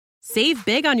Save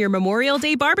big on your Memorial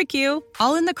Day barbecue,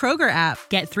 all in the Kroger app.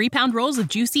 Get 3-pound rolls of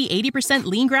juicy 80%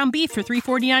 lean ground beef for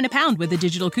 $3.49 a pound with a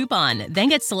digital coupon. Then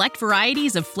get select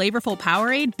varieties of flavorful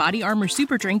Powerade, Body Armor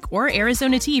Super Drink, or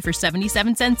Arizona tea for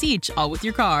 77 cents each, all with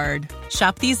your card.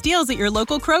 Shop these deals at your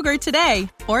local Kroger today,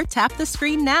 or tap the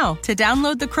screen now to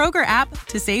download the Kroger app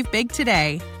to save big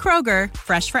today. Kroger,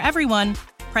 fresh for everyone.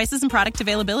 Prices and product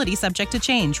availability subject to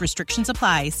change. Restrictions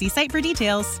apply. See site for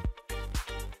details.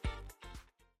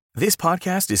 This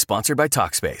podcast is sponsored by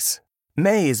Talkspace.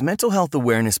 May is Mental Health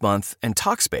Awareness Month, and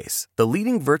Talkspace, the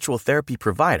leading virtual therapy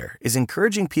provider, is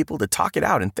encouraging people to talk it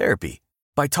out in therapy.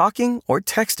 By talking or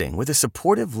texting with a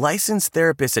supportive, licensed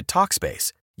therapist at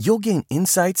Talkspace, you'll gain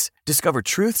insights, discover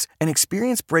truths, and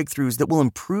experience breakthroughs that will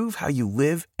improve how you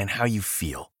live and how you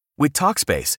feel. With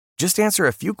Talkspace, just answer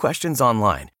a few questions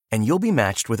online, and you'll be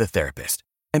matched with a therapist.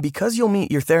 And because you'll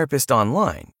meet your therapist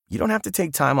online, you don't have to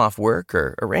take time off work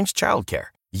or arrange childcare.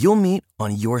 You'll meet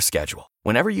on your schedule,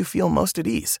 whenever you feel most at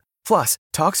ease. Plus,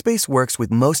 Talkspace works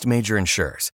with most major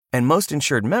insurers, and most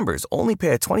insured members only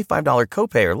pay a $25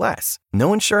 copay or less.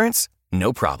 No insurance?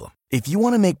 No problem. If you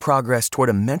want to make progress toward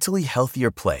a mentally healthier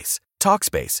place,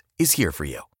 Talkspace is here for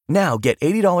you. Now get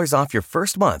 $80 off your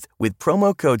first month with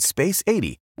promo code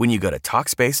SPACE80 when you go to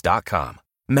Talkspace.com.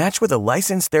 Match with a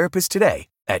licensed therapist today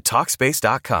at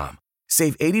Talkspace.com.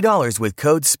 Save $80 with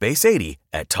code SPACE80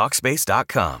 at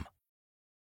Talkspace.com.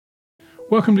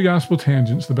 Welcome to Gospel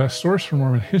Tangents, the best source for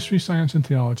Mormon history, science, and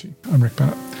theology. I'm Rick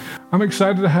Bennett. I'm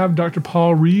excited to have Dr.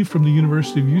 Paul Reeve from the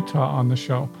University of Utah on the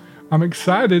show. I'm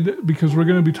excited because we're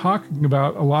going to be talking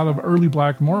about a lot of early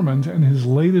Black Mormons and his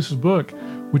latest book,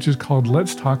 which is called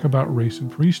Let's Talk About Race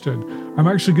and Priesthood. I'm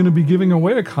actually going to be giving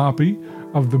away a copy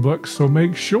of the book, so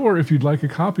make sure, if you'd like a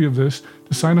copy of this,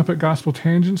 to sign up at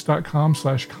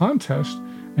gospeltangents.com/contest,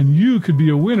 and you could be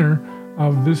a winner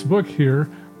of this book here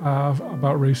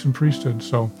about race and priesthood.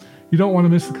 So you don't want to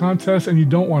miss the contest, and you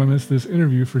don't want to miss this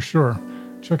interview for sure.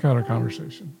 Check out our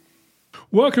conversation.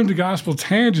 Welcome to Gospel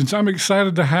Tangents. I'm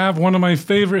excited to have one of my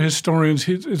favorite historians.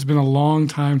 It's been a long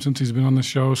time since he's been on the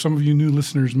show. Some of you new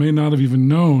listeners may not have even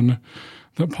known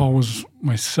that Paul was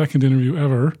my second interview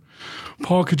ever.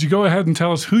 Paul, could you go ahead and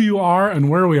tell us who you are and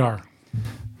where we are?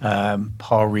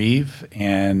 Paul Reeve,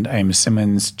 and I'm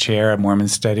Simmons Chair of Mormon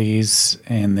Studies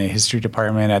in the History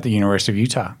Department at the University of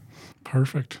Utah.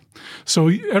 Perfect. So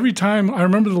every time, I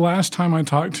remember the last time I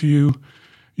talked to you,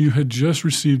 you had just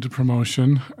received a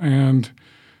promotion, and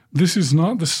this is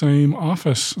not the same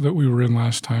office that we were in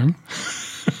last time.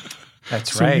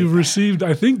 That's so right.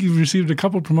 I think you've received a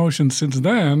couple promotions since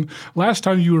then. Last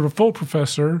time you were a full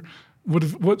professor.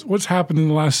 What's happened in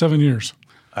the last 7 years?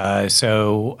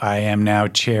 So I am now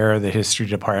chair of the history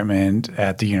department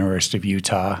at the University of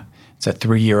Utah. It's a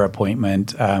 3-year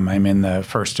appointment. I'm in the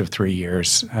first of 3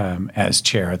 years as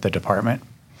chair of the department.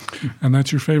 And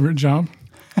that's your favorite job?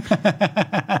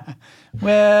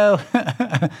 Well,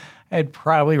 I'd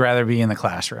probably rather be in the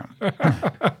classroom.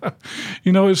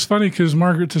 You know, it's funny because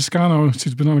Margaret Toscano,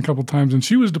 she's been on a couple times, and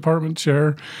she was department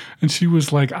chair, and she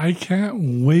was like, I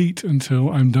can't wait until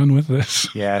I'm done with this.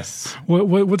 Yes.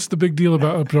 What's the big deal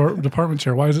about a department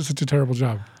chair? Why is it such a terrible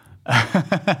job?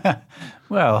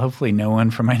 Well, hopefully no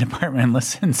one from my department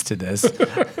listens to this.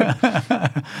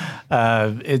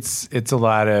 It's a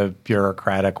lot of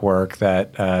bureaucratic work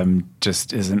that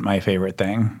just isn't my favorite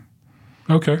thing.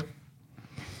 Okay.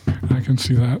 I can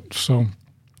see that. So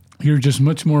you're just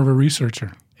much more of a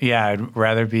researcher. Yeah, I'd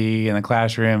rather be in the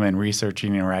classroom and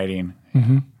researching and writing.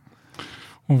 Mm-hmm.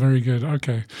 Well, very good.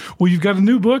 Okay. Well, you've got a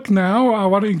new book now.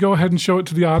 Why don't you go ahead and show it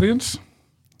to the audience?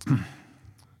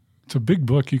 It's a big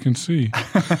book, you can see.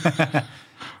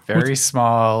 Very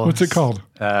small. What's it called?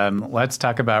 Let's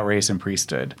Talk About Race and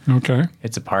Priesthood. Okay.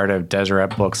 It's a part of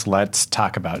Deseret Books' Let's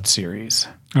Talk About series.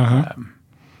 Uh-huh.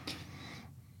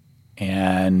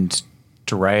 And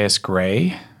Darius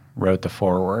Gray wrote the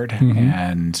foreword,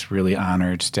 and really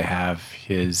honored to have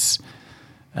his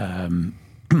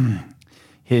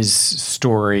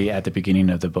story at the beginning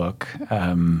of the book.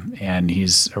 And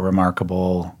he's a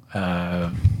remarkable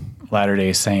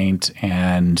Latter-day Saint,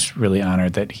 and really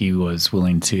honored that he was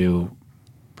willing to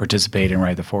participate and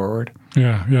write the foreword.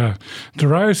 Yeah.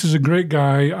 Darius is a great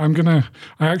guy. I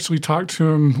actually talked to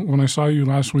him when I saw you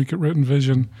last week at Written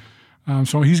Vision.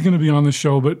 So he's going to be on the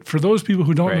show. But for those people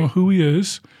who don't know who he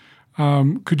is,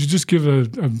 could you just give a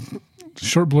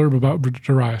short blurb about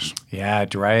Darius? Yeah,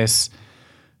 Darius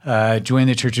joined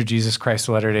the Church of Jesus Christ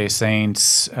of Latter-day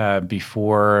Saints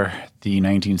before the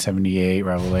 1978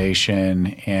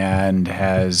 revelation, and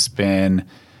has been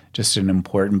just an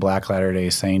important Black Latter-day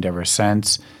Saint ever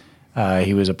since.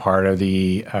 He was a part of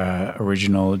the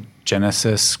original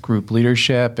Genesis group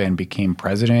leadership and became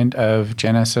president of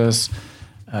Genesis,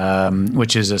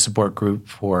 which is a support group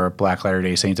for Black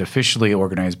Latter-day Saints officially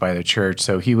organized by the church.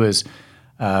 So he was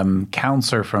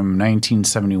counselor from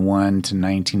 1971 to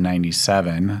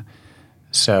 1997.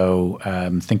 So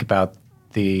think about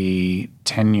the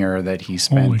tenure that he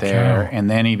spent Holy there. cow. And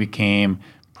then he became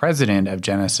president of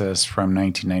Genesis from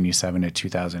 1997 to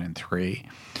 2003.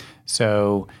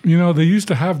 So, They used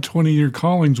to have 20-year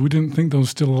callings. We didn't think those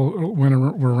still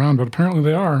were around, but apparently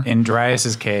they are. in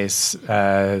Darius's case,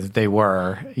 they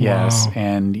were, yes. Wow.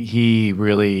 And he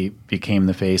really became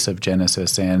the face of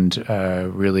Genesis and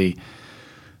really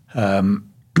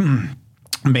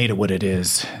made it what it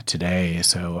is today.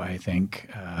 So I think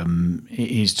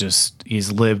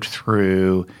he's lived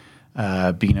through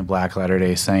being a Black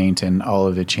Latter-day Saint and all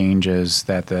of the changes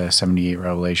that the 78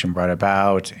 Revelation brought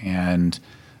about, and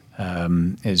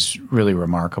is really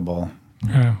remarkable.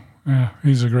 Yeah,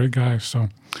 he's a great guy. So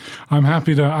I'm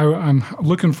happy I'm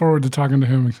looking forward to talking to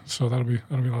him. So that'll be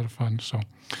a lot of fun. So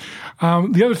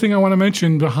the other thing I want to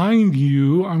mention behind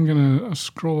you, I'm going to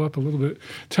scroll up a little bit.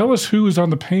 Tell us who is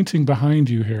on the painting behind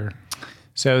you here.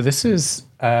 So this is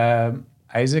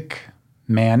Isaac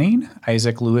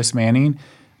Lewis Manning,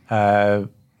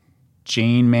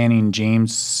 Jane Manning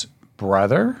James'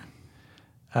 brother,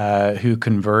 who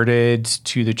converted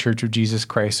to the Church of Jesus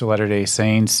Christ of Latter-day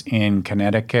Saints in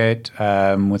Connecticut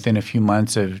within a few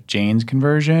months of Jane's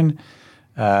conversion,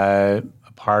 a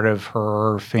part of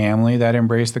her family that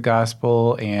embraced the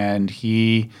gospel, and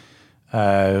he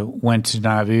went to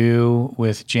Nauvoo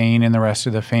with Jane and the rest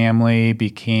of the family,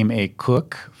 became a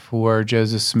cook for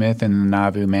Joseph Smith in the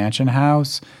Nauvoo Mansion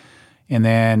House, and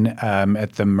then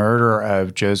at the murder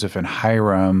of Joseph and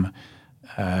Hiram,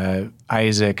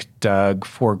 Isaac dug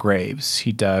 4 graves.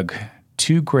 He dug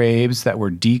 2 graves that were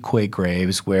decoy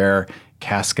graves where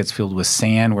caskets filled with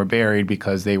sand were buried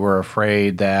because they were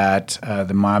afraid that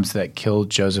the mobs that killed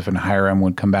Joseph and Hiram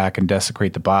would come back and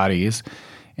desecrate the bodies.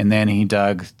 And then he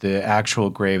dug the actual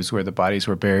graves where the bodies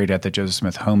were buried at the Joseph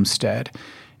Smith homestead.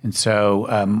 And so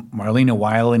Marlena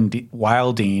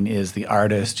Wilding is the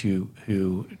artist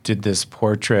who did this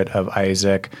portrait of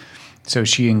Isaac. So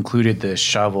she included the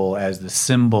shovel as the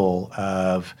symbol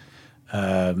of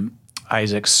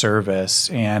Isaac's service,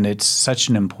 and it's such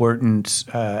an important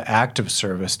act of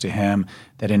service to him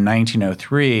that in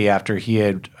 1903, after he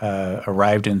had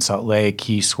arrived in Salt Lake,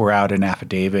 he swore out an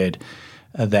affidavit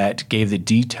that gave the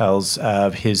details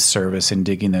of his service in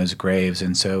digging those graves.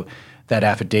 And so that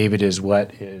affidavit is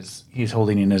what he's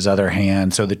holding in his other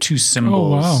hand. So the two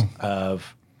symbols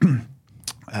of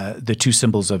the two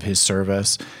symbols of his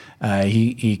service.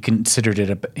 He considered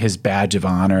it his badge of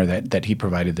honor that he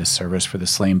provided this service for the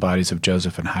slain bodies of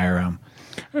Joseph and Hiram.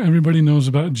 Everybody knows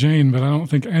about Jane, but I don't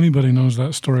think anybody knows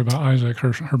that story about Isaac,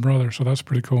 her brother. So that's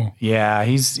pretty cool. Yeah,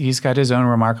 he's got his own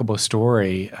remarkable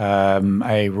story.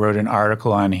 I wrote an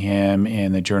article on him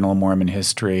in the Journal of Mormon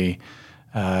History,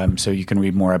 so you can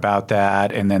read more about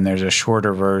that. And then there's a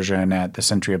shorter version at the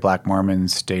Century of Black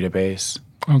Mormons database.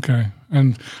 Okay.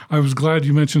 And I was glad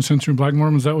you mentioned Century of Black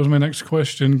Mormons. That was my next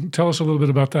question. Tell us a little bit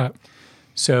about that.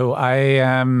 So I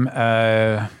am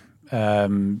a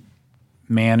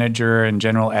manager and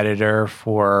general editor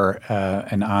for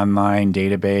an online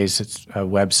database. It's a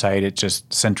website. It's just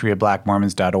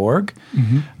centuryofblackmormons.org.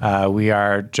 Mm-hmm. We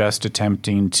are just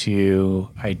attempting to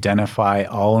identify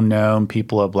all known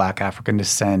people of Black African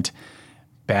descent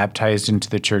baptized into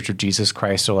the Church of Jesus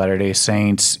Christ of Latter-day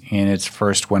Saints in its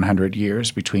first 100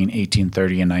 years between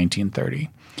 1830 and 1930.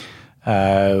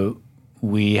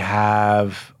 We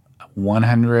have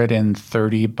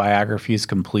 130 biographies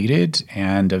completed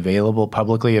and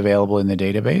publicly available in the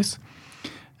database,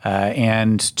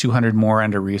 and 200 more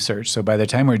under research. So by the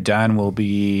time we're done, we'll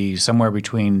be somewhere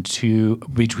between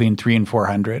 300 and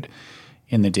 400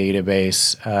 in the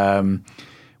database.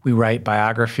 We write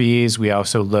biographies. We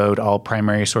also load all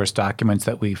primary source documents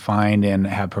that we find and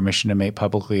have permission to make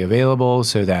publicly available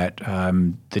so that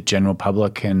the general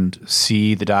public can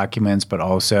see the documents, but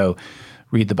also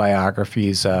read the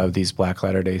biographies of these Black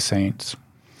Latter-day Saints.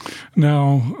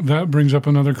 Now, that brings up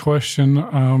another question,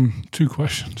 2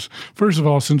 questions. First of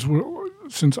all,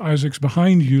 since Isaac's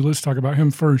behind you, let's talk about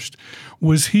him first.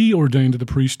 Was he ordained to the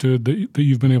priesthood that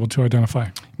you've been able to identify?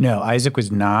 No, Isaac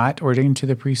was not ordained to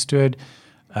the priesthood.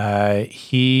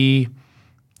 He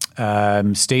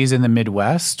stays in the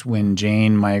Midwest when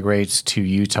Jane migrates to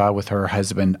Utah with her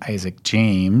husband, Isaac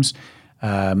James.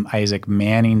 Isaac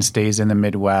Manning stays in the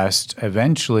Midwest.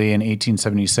 Eventually, in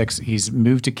 1876, he's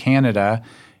moved to Canada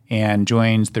and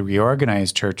joins the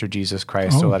Reorganized Church of Jesus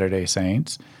Christ of Latter-day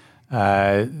Saints.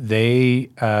 They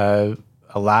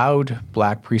allowed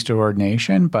black priesthood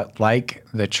ordination, but like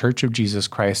the Church of Jesus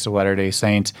Christ of Latter-day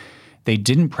Saints, they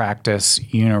didn't practice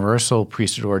universal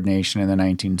priesthood ordination in the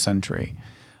 19th century,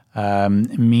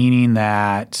 meaning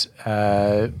that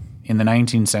in the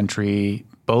 19th century,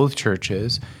 both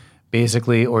churches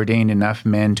basically ordained enough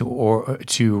men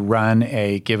to run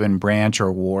a given branch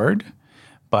or ward,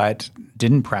 but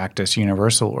didn't practice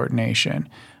universal ordination.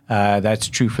 That's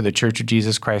true for the Church of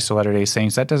Jesus Christ of Latter-day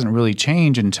Saints. That doesn't really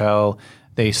change until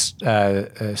they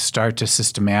start to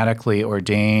systematically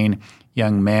ordain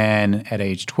young men at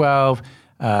age 12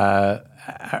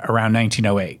 around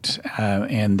 1908.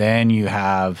 And then you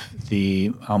have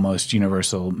the almost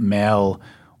universal male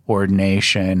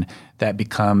ordination that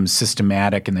becomes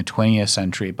systematic in the 20th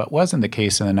century, but wasn't the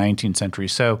case in the 19th century.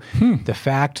 So the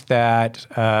fact that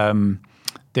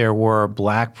there were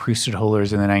black priesthood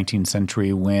holders in the 19th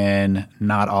century when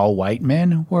not all white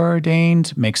men were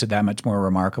ordained makes it that much more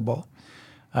remarkable.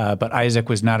 But Isaac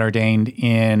was not ordained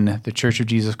in the Church of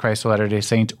Jesus Christ of Latter-day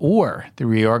Saints or the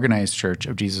Reorganized Church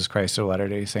of Jesus Christ of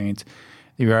Latter-day Saints.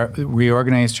 The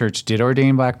Reorganized Church did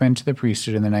ordain black men to the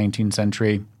priesthood in the 19th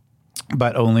century,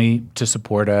 but only to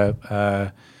support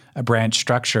a branch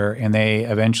structure, and they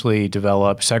eventually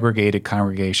developed segregated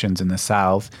congregations in the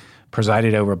South,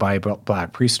 presided over by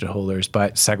black priesthood holders,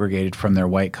 but segregated from their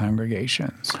white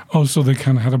congregations. Oh, so they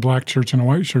kind of had a black church and a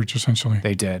white church, essentially.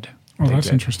 They did. Oh, that's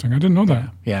interesting. I didn't know that.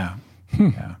 Yeah.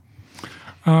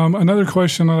 Another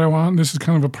question that I want, this is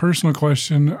kind of a personal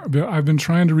question. I've been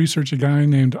trying to research a guy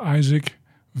named Isaac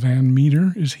Van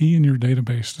Meter. Is he in your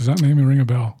database? Does that name ring a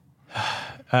bell?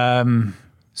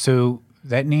 So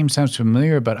that name sounds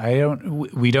familiar, but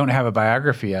we don't have a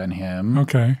biography on him.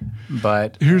 Okay.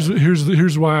 But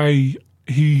here's why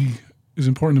he is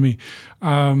important to me.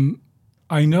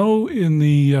 I know in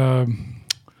the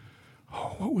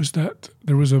what was that?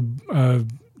 There was a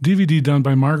DVD done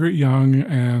by Margaret Young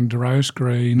and Darius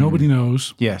Gray. Nobody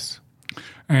Knows. Yes.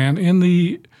 And in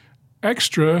the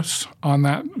extras on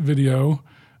that video,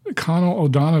 Connell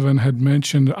O'Donovan had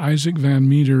mentioned Isaac Van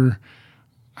Meter.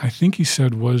 I think he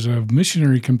said was a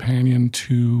missionary companion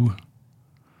to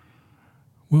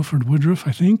Wilford Woodruff,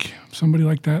 I think, somebody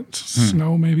like that,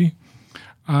 Snow maybe.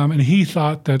 And he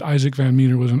thought that Isaac Van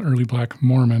Meter was an early black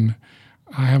Mormon.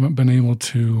 I haven't been able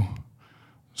to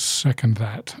second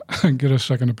that, get a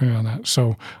second opinion on that.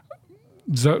 So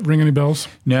does that ring any bells?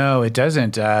 No, it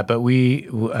doesn't. But we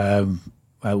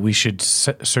should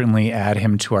certainly add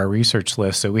him to our research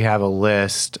list. So we have a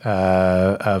list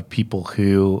of people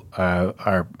who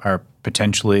are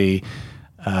potentially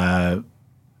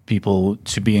people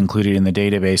to be included in the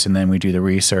database, and then we do the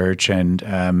research. And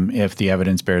if the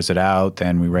evidence bears it out,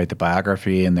 then we write the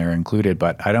biography, and they're included.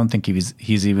 But I don't think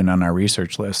he's even on our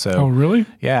research list. So, oh, really?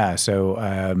 Yeah. So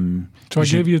I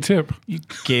gave you a tip. You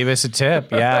gave us a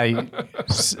tip. Yeah.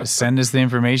 Send us the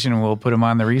information, and we'll put him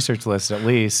on the research list at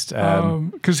least.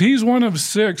 Because he's one of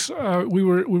 6. We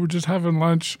were just having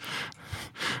lunch.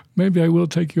 Maybe I will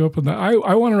take you up on that.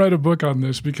 I want to write a book on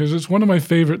this because it's one of my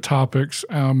favorite topics.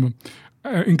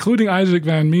 Including Isaac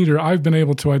Van Meter, I've been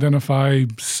able to identify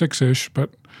 6-ish, but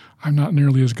I'm not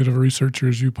nearly as good of a researcher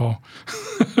as you, Paul.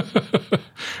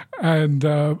 And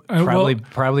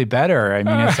probably better. I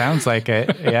mean, it sounds like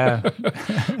it. Yeah.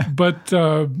 But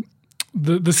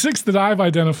the 6 that I've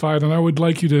identified, and I would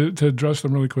like you to address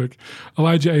them really quick.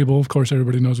 Elijah Abel, of course,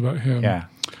 everybody knows about him. Yeah.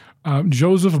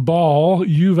 Joseph Ball,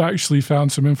 you've actually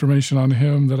found some information on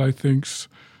him that I think's,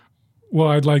 well,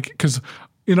 I'd like, because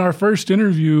in our first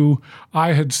interview,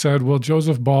 I had said, well,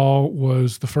 Joseph Ball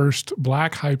was the first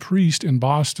black high priest in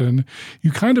Boston.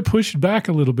 You kind of pushed back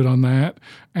a little bit on that,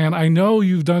 and I know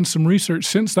you've done some research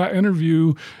since that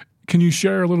interview. Can you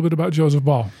share a little bit about Joseph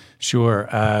Ball? Sure.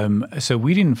 So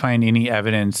we didn't find any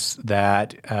evidence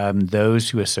that those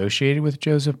who associated with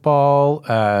Joseph Ball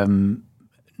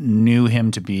knew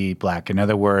him to be black. In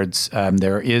other words,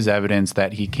 there is evidence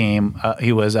that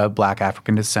he was of black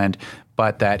African descent,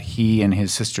 but that he and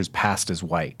his sisters passed as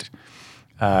white.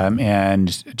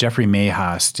 And Jeffrey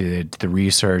Mayhaus did the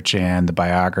research and the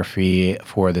biography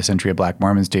for the Century of Black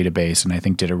Mormons database, and I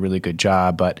think did a really good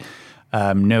job. But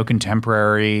no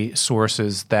contemporary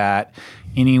sources that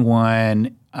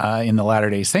anyone in the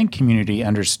Latter-day Saint community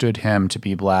understood him to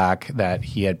be black, that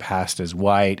he had passed as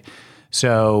white.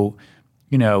 So,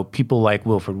 people like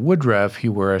Wilford Woodruff,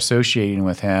 who were associating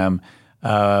with him,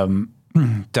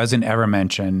 doesn't ever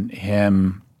mention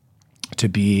him to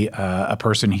be a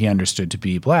person he understood to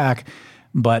be black.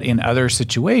 But in other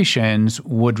situations,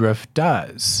 Woodruff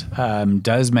does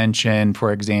mention,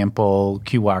 for example,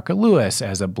 Q. Walker Lewis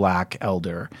as a black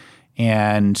elder.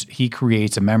 And he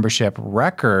creates a membership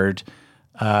record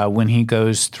when he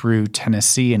goes through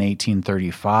Tennessee in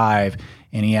 1835,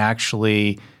 and he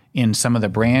actually, in some of the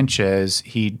branches,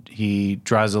 he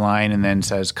draws a line and then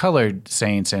says colored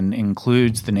saints and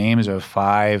includes the names of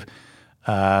 5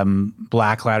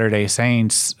 Black Latter-day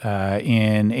Saints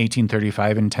in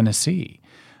 1835 in Tennessee.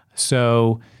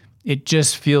 So it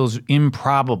just feels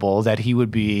improbable that he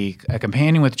would be a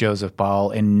companion with Joseph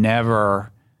Ball and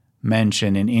never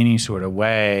mention in any sort of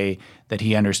way that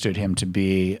he understood him to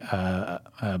be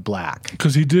black.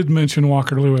 Because he did mention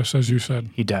Walker Lewis, as you said.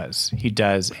 He does,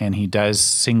 and he does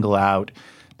single out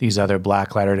these other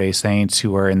Black Latter-day Saints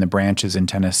who are in the branches in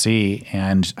Tennessee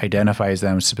and identifies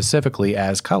them specifically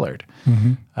as colored.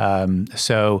 Mm-hmm.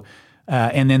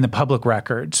 And then the public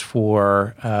records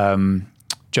for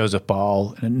Joseph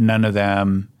Ball, none of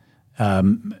them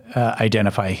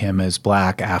identify him as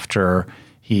black after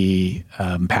he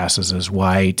passes as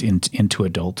white into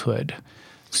adulthood.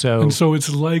 So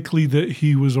it's likely that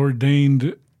he was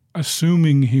ordained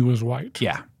assuming he was white.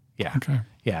 Yeah. Okay.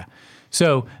 Yeah.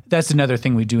 So that's another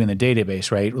thing we do in the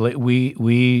database, right?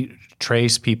 We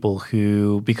trace people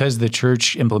who, because the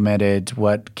church implemented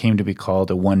what came to be called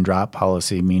a one-drop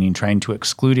policy, meaning trying to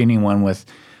exclude anyone with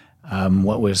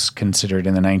what was considered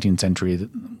in the 19th century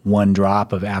one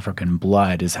drop of African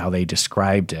blood is how they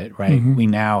described it, right? Mm-hmm. We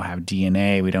now have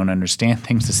DNA. We don't understand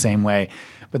things the same way,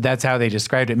 but that's how they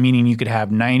described it, meaning you could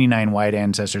have 99 white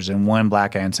ancestors and 1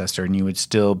 black ancestor, and you would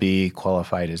still be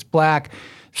qualified as black.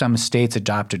 Some states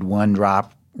adopted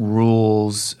one-drop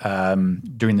rules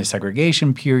during the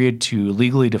segregation period to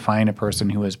legally define a person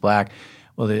who was black.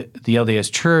 Well, the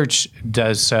LDS Church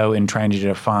does so in trying to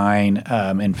define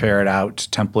and ferret out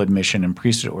temple admission and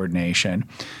priesthood ordination.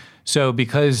 So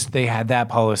because they had that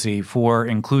policy for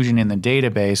inclusion in the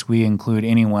database, we include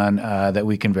anyone that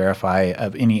we can verify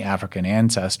of any African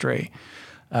ancestry.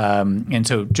 And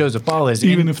so Joseph Ball is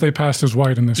even if they passed as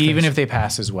white in this case. Even if they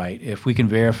pass as white. If we can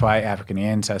verify African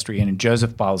ancestry, and in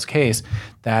Joseph Ball's case,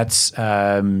 that's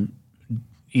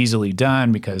easily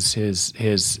done because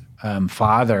his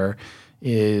father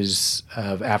is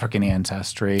of African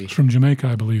ancestry. It's from Jamaica,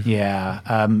 I believe.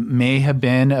 Yeah. May have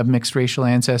been of mixed racial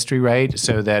ancestry, right?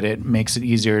 So that it makes it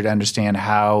easier to understand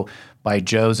how by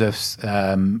Joseph's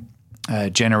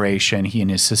generation, he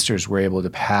and his sisters were able to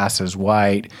pass as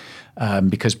white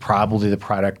because probably the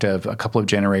product of a couple of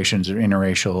generations of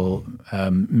interracial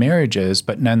marriages,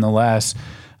 but nonetheless,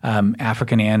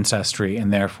 African ancestry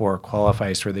and therefore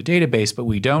qualifies for the database, but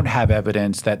we don't have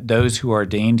evidence that those who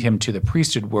ordained him to the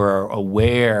priesthood were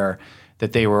aware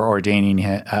that they were ordaining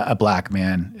a black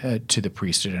man to the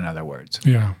priesthood, in other words.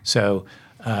 Yeah. So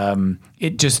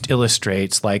it just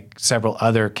illustrates, like several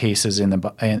other cases in the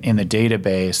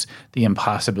database, the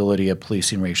impossibility of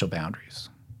policing racial boundaries.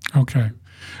 Okay.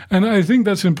 And I think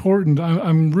that's important.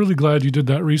 I'm really glad you did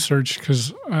that research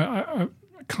because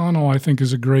Connell, I think,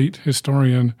 is a great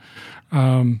historian,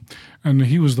 and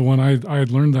he was the one I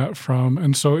had learned that from.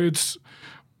 And so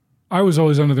I was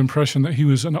always under the impression that he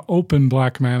was an open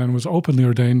black man and was openly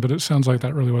ordained, but it sounds like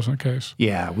that really wasn't the case.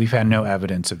 Yeah, we've had no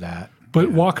evidence of that.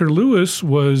 But Walker Lewis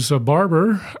was a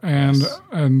barber, and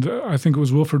I think it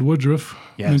was Wilford Woodruff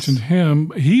mentioned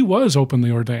him. He was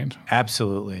openly ordained.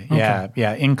 Absolutely. Okay.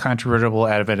 Yeah. Incontrovertible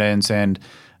evidence, and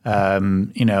a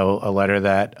letter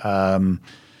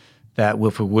that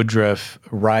Wilford Woodruff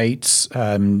writes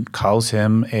calls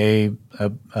him a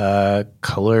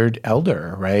colored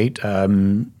elder, right?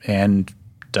 And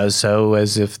does so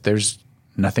as if there's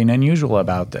nothing unusual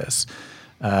about this.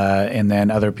 And then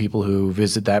other people who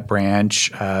visit that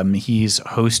branch, he's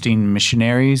hosting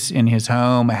missionaries in his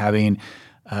home, having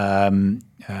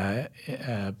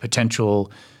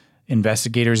potential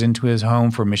investigators into his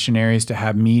home for missionaries to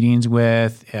have meetings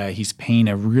with. He's paying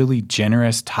a really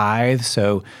generous tithe.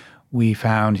 So we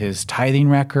found his tithing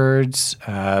records.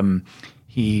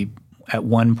 He at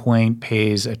one point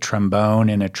pays a trombone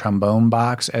in a trombone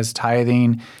box as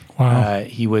tithing. Wow.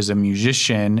 He was a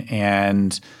musician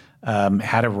and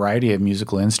had a variety of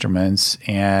musical instruments,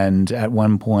 and at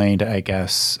one point, I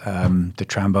guess, the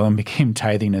trombone became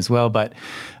tithing as well, but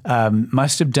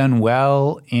must have done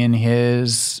well in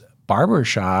his barber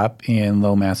shop in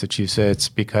Lowell, Massachusetts,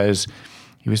 because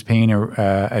he was paying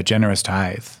a generous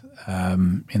tithe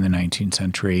in the 19th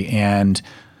century, and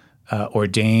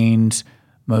ordained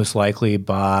most likely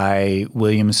by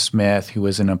William Smith, who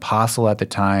was an apostle at the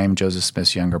time, Joseph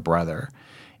Smith's younger brother.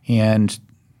 And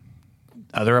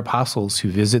other apostles who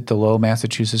visit the Lowell,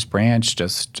 Massachusetts branch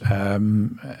just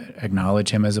acknowledge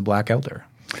him as a black elder.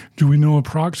 Do we know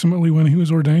approximately when he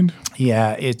was ordained?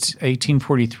 Yeah, it's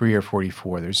 1843 or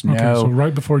 44. There's no... Okay, so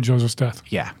right before Joseph's death.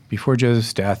 Yeah, before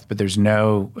Joseph's death, but there's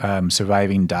no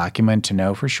surviving document to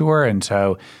know for sure. And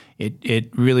so it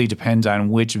really depends on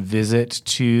which visit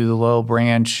to the Lowell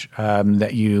branch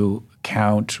that you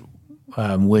count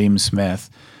William Smith,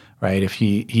 right? If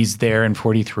he's there in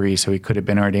 43, so he could have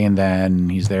been ordained then.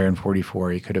 He's there in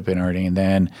 44, he could have been ordained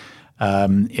then.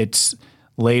 It's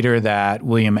later that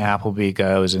William Appleby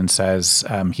goes and says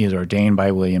he is ordained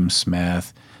by William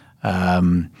Smith.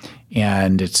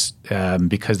 And it's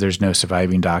because there's no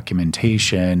surviving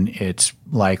documentation, it's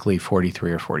likely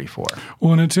 43 or 44.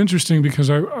 Well, and it's interesting because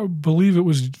I believe it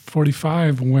was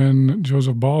 45 when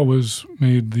Joseph Ball was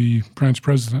made the branch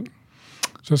president.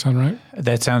 Does that sound right?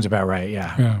 That sounds about right,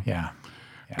 yeah.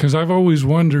 Because I've always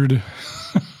wondered,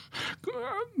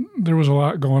 there was a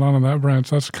lot going on in that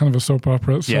branch. That's kind of a soap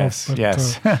opera itself.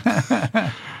 Yes.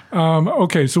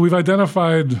 Okay, so we've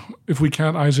identified, if we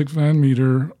count Isaac Van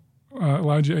Meter,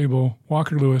 Elijah Abel,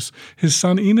 Walker Lewis. His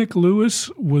son Enoch Lewis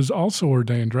was also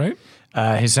ordained, right?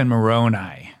 His son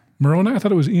Moroni. Moroni? I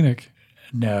thought it was Enoch.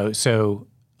 No, so,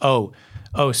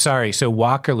 sorry. So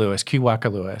Walker Lewis, Q. Walker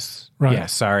Lewis. Right. Yeah,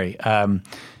 sorry.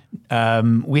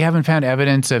 We haven't found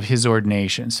evidence of his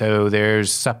ordination, so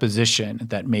there's supposition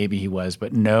that maybe he was,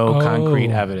 but no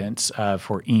concrete evidence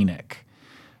for Enoch.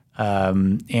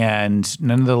 And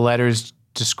none of the letters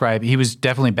describe, he was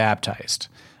definitely baptized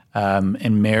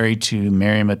and married to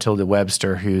Mary Matilda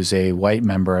Webster, who's a white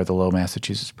member of the Lowell,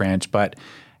 Massachusetts branch, but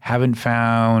haven't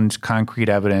found concrete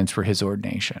evidence for his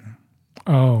ordination.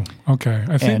 Oh, okay.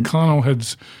 I think Connell had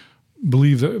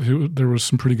believed that there was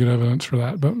some pretty good evidence for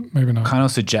that, but maybe not. Connell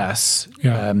suggests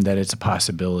that it's a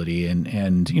possibility,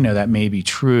 and that may be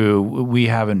true. We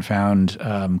haven't found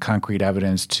concrete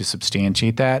evidence to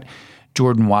substantiate that.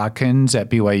 Jordan Watkins at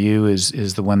BYU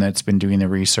is the one that's been doing the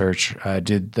research,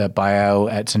 did the bio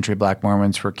at Century Black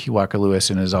Mormons for Q. Walker Lewis,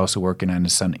 and is also working on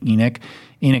his son Enoch.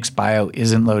 Enoch's bio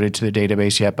isn't loaded to the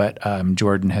database yet, but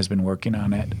Jordan has been working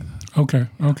on it. Okay.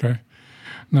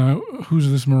 Now, who's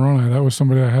this Moroni? That was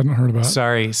somebody I hadn't heard about.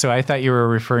 Sorry. So I thought you were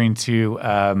referring to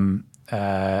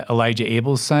Elijah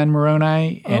Abel's son,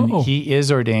 Moroni, and he is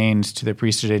ordained to the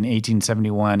priesthood in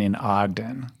 1871 in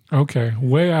Ogden. Okay,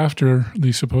 way after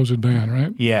the supposed ban,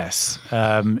 right? Yes,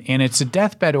 and it's a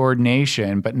deathbed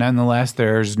ordination, but nonetheless,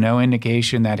 there's no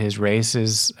indication that his race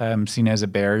is seen as a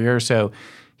barrier. So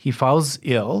he falls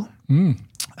ill,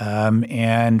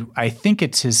 and I think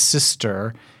it's his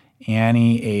sister,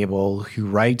 Annie Abel, who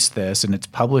writes this, and it's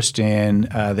published in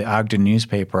the Ogden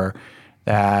newspaper,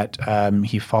 that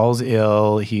he falls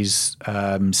ill, he's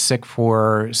sick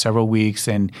for several weeks,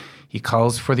 and he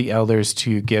calls for the elders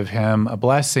to give him a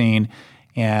blessing,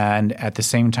 and at the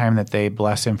same time that they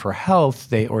bless him for health,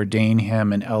 they ordain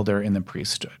him an elder in the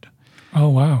priesthood. Oh,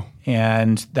 wow.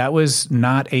 And that was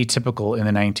not atypical in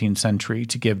the 19th century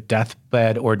to give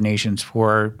deathbed ordinations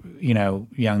for,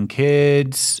 young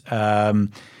kids. The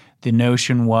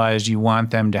notion was you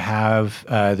want them to have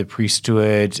the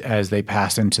priesthood as they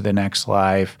pass into the next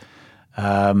life.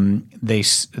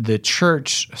 The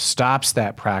church stops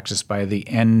that practice by the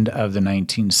end of the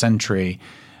 19th century,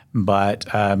 but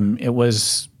it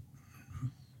was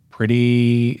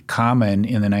pretty common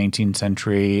in the 19th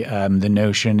century. The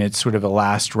notion, it's sort of a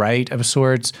last rite of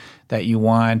sorts, that you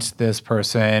want this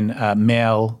person,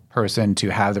 male person, to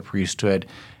have the priesthood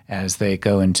as they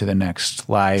go into the next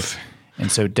life.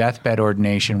 And so deathbed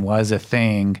ordination was a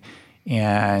thing.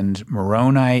 And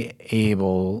Moroni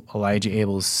Abel, Elijah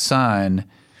Abel's son,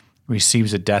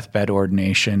 receives a deathbed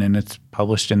ordination, and it's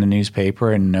published in the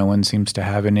newspaper, and no one seems to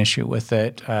have an issue with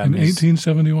it. In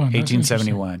 1871.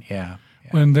 1871, yeah.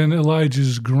 And then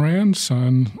Elijah's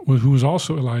grandson, who was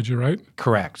also Elijah, right?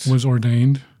 Correct. Was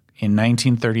ordained. In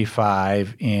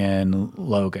 1935 in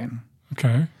Logan.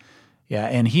 Okay. Yeah,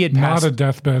 and he had passed... Not a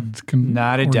deathbed.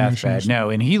 Not a deathbed, no.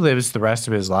 And he lives the rest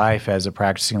of his life as a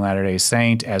practicing Latter-day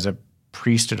Saint, as a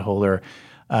priesthood holder.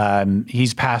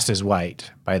 He's passed as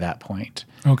white by that point.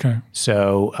 Okay.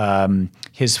 So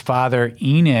his father,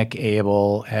 Enoch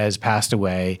Abel, has passed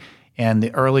away, and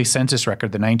the early census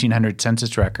record, the 1900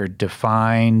 census record,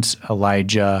 defines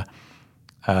Elijah,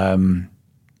 so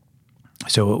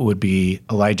it would be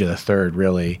Elijah III,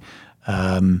 really,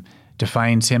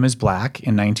 defines him as black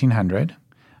in 1900,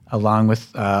 along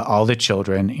with all the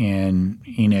children in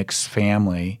Enoch's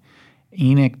family.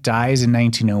 Enoch dies in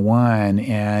 1901,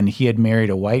 and he had married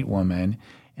a white woman,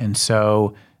 and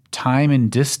so time and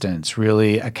distance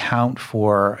really account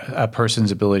for a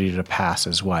person's ability to pass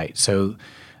as white. So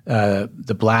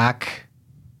the black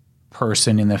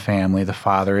person in the family, the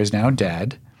father, is now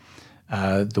dead.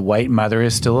 The white mother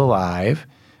is still alive.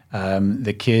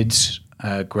 The kids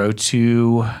grow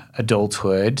to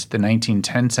adulthood. The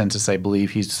 1910 census, I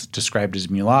believe, he's described as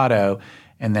mulatto,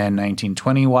 and then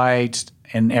 1920 white,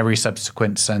 and every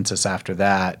subsequent census after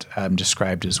that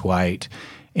described as white.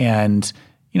 And,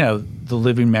 the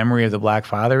living memory of the black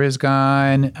father is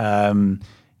gone.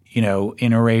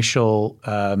 Interracial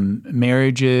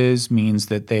marriages means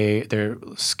that their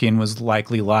skin was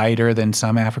likely lighter than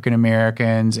some African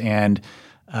Americans, and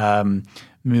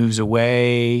moves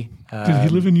away. Did he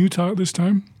live in Utah at this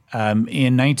time?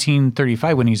 In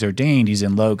 1935, when he's ordained, he's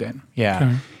in Logan. Yeah.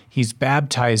 Okay. He's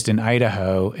baptized in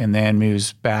Idaho and then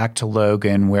moves back to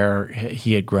Logan where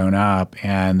he had grown up,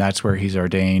 and that's where he's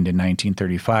ordained in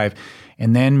 1935,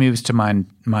 and then moves to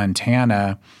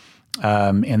Montana,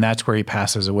 and that's where he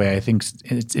passes away. I think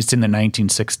it's in the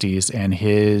 1960s, and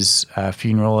his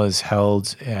funeral is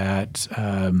held at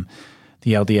the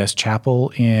LDS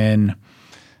Chapel in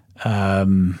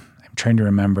I'm trying to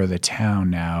remember the town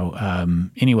now.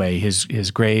 Anyway,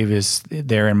 his grave is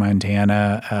there in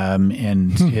Montana,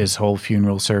 and his whole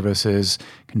funeral service is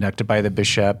conducted by the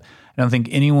bishop. I don't think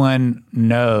anyone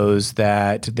knows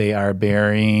that they are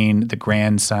burying the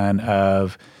grandson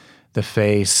of the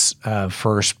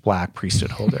first black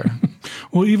priesthood holder.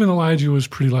 Well, even Elijah was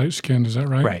pretty light-skinned, is that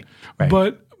right? Right.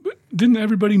 But didn't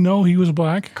everybody know he was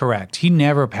black? Correct. He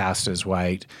never passed as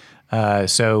white.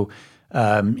 So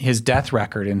his death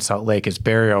record in Salt Lake, his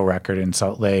burial record in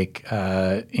Salt Lake,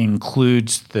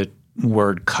 includes the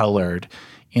word colored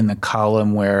in the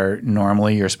column where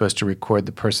normally you're supposed to record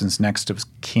the person's next of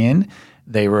kin.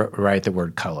 They write the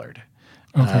word colored.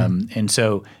 Okay. And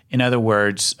so, in other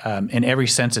words, and every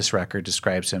census record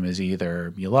describes him as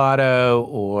either mulatto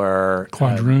or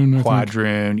quadroon.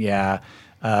 Quadroon, yeah.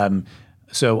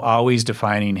 So always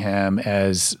defining him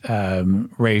as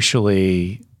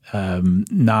racially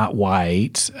not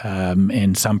white,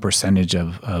 and some percentage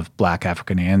of black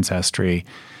African ancestry.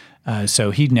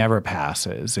 So he never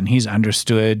passes, and he's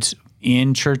understood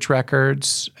in church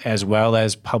records as well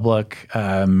as public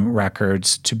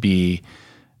records to be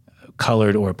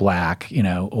colored or black,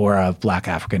 or of black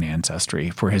African ancestry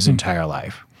for his entire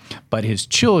life. But his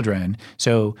children,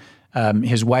 so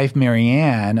his wife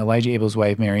Marianne, Elijah Abel's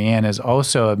wife Marianne, is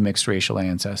also of mixed racial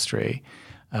ancestry.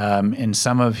 And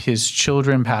some of his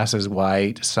children pass as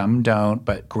white, some don't,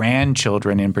 but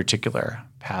grandchildren in particular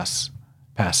pass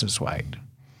as white.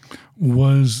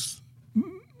 Was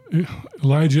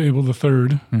Elijah Abel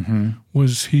III,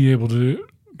 was he able to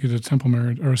get a temple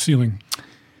marriage or a sealing?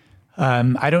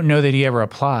 I don't know that he ever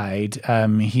applied.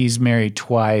 He's married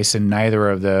twice, and neither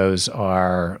of those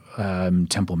are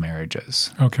temple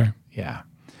marriages. Okay. Yeah.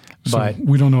 So But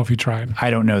we don't know if he tried.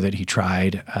 I don't know that he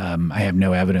tried. I have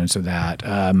no evidence of that.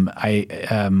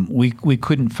 We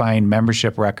couldn't find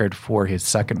membership record for his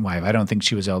second wife. I don't think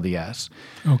she was LDS.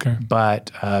 Okay.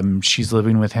 But she's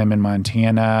living with him in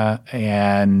Montana,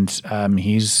 and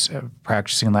he's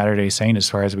practicing Latter-day Saint as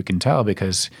far as we can tell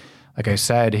because, like I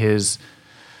said, his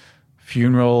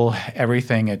funeral,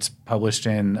 everything, it's published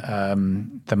in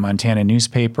the Montana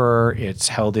newspaper. It's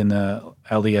held in the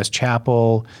LDS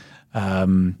chapel.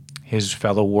 His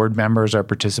fellow ward members are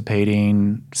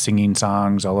participating, singing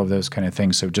songs, all of those kind of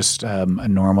things. So just a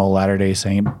normal Latter-day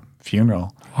Saint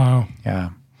funeral. Wow. Yeah.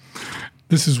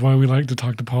 This is why we like to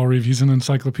talk to Paul Reeve. He's an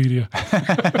encyclopedia.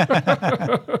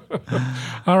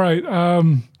 All right.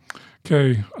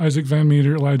 Okay. Isaac Van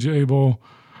Meter, Elijah Abel,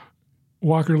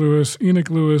 Walker Lewis, Enoch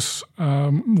Lewis,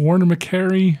 Warner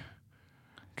McCary.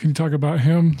 Can you talk about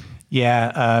him?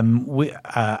 Yeah.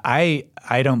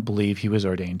 I don't believe he was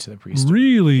ordained to the priesthood.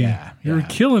 Really? Yeah. You're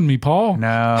killing me, Paul.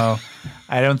 No,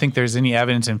 I don't think there's any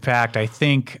evidence. In fact, I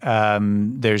think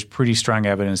there's pretty strong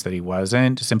evidence that he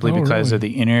wasn't, simply because of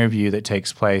the interview that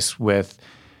takes place with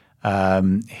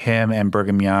him and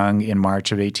Brigham Young in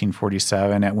March of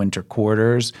 1847 at winter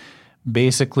quarters.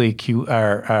 Basically,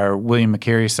 William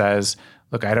McCary says,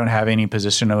 look, I don't have any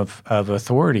position of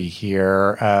authority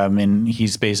here. And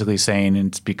he's basically saying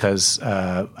it's because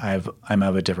I'm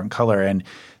of a different color. And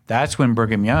that's when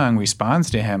Brigham Young responds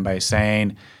to him by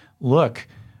saying, look,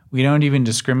 we don't even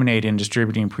discriminate in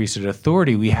distributing priesthood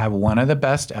authority. We have one of the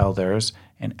best elders,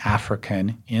 an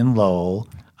African in Lowell,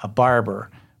 a barber,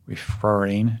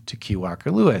 referring to Q.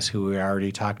 Walker Lewis, who we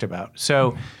already talked about.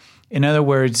 So, in other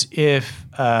words, if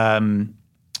William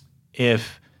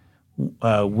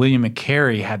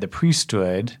McCary had the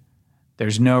priesthood,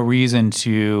 there's no reason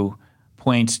to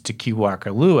point to Q.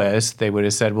 Walker Lewis. They would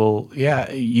have said, well,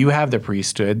 yeah, you have the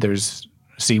priesthood.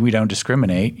 We don't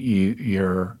discriminate.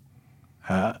 You're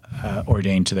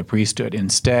ordained to the priesthood.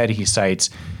 Instead, he cites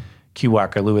Q.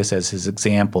 Walker Lewis as his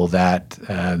example that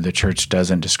the church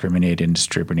doesn't discriminate in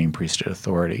distributing priesthood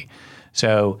authority.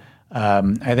 So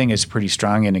I think it's a pretty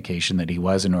strong indication that he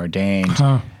wasn't ordained.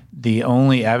 The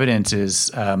only evidence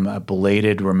is a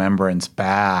belated remembrance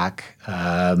back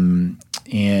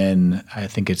in, I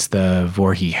think it's the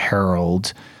Voorhee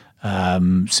Herald,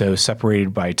 so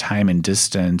separated by time and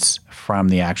distance from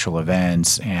the actual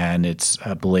events, and it's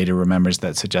a belated remembrance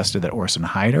that suggested that Orson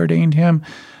Hyde ordained him,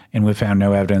 and we found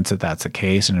no evidence that that's the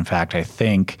case. And in fact, I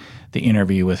think the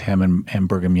interview with him and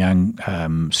Brigham Young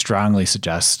strongly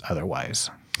suggests otherwise.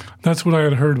 That's what I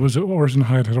had heard, was that Orson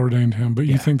Hyde had ordained him, but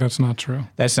you think that's not true?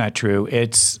 That's not true.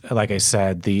 It's, like I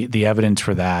said, the evidence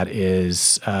for that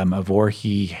is a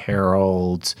Voorhee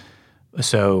Herald,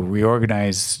 so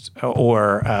reorganized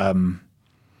or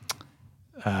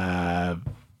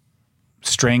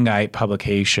Strangite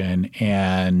publication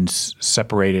and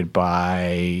separated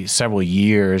by several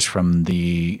years from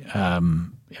the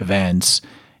events,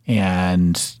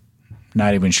 and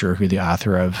not even sure who the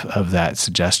author of that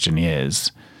suggestion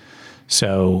is.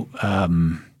 So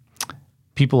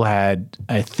people had,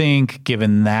 I think,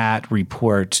 given that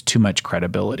report too much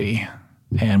credibility,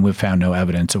 and we've found no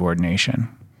evidence of ordination.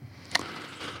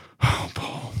 Oh,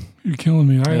 Paul, you're killing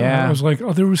me. I was like,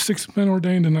 there were 6 men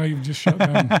ordained, and now you've just shut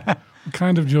down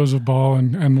kind of Joseph Ball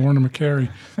and Warner McCary.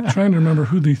 I'm trying to remember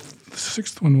who the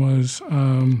sixth one was.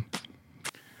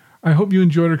 I hope you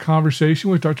enjoyed our conversation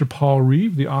with Dr. Paul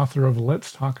Reeve, the author of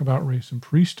Let's Talk About Race and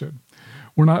Priesthood.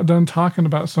 We're not done talking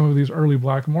about some of these early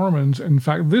Black Mormons. In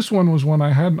fact, this one was one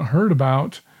I hadn't heard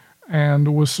about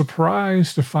and was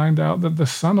surprised to find out that the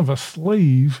son of a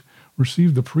slave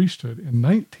received the priesthood in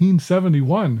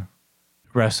 1971.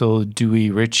 Russell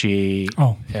Dewey Ritchie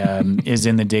is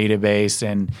in the database,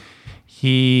 and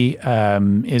he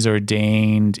is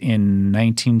ordained in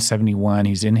 1971.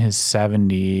 He's in his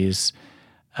 70s,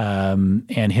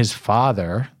 and his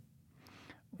father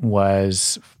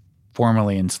was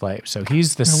formerly enslaved. So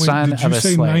he's the son of a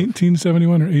slave. Did you say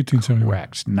 1971 or 1871?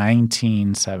 Correct.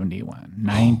 1971.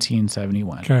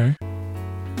 1971. Okay.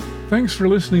 Thanks for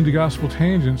listening to Gospel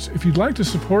Tangents. If you'd like to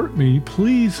support me,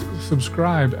 please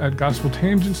subscribe at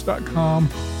gospeltangents.com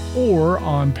or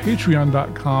on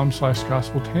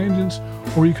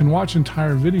patreon.com/gospeltangents, or you can watch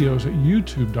entire videos at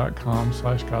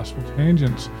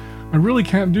youtube.com/gospeltangents. I really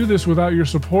can't do this without your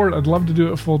support. I'd love to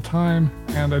do it full time,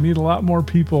 and I need a lot more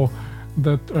people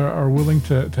that are willing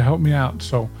to help me out.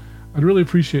 So I'd really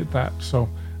appreciate that. So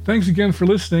thanks again for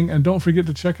listening, and don't forget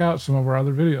to check out some of our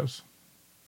other videos.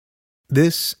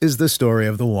 This is the story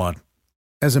of the one.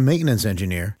 As a maintenance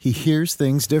engineer, he hears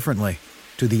things differently.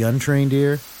 To the untrained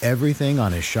ear, everything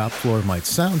on his shop floor might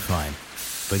sound fine,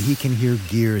 but he can hear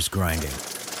gears grinding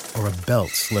or a belt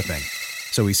slipping.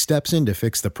 So he steps in to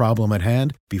fix the problem at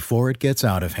hand before it gets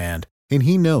out of hand. And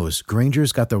he knows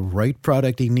Grainger's got the right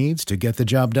product he needs to get the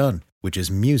job done, which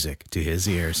is music to his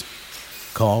ears.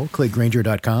 Call, click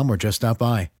Grainger.com, or just stop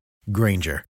by.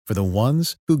 Grainger, for the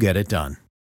ones who get it done.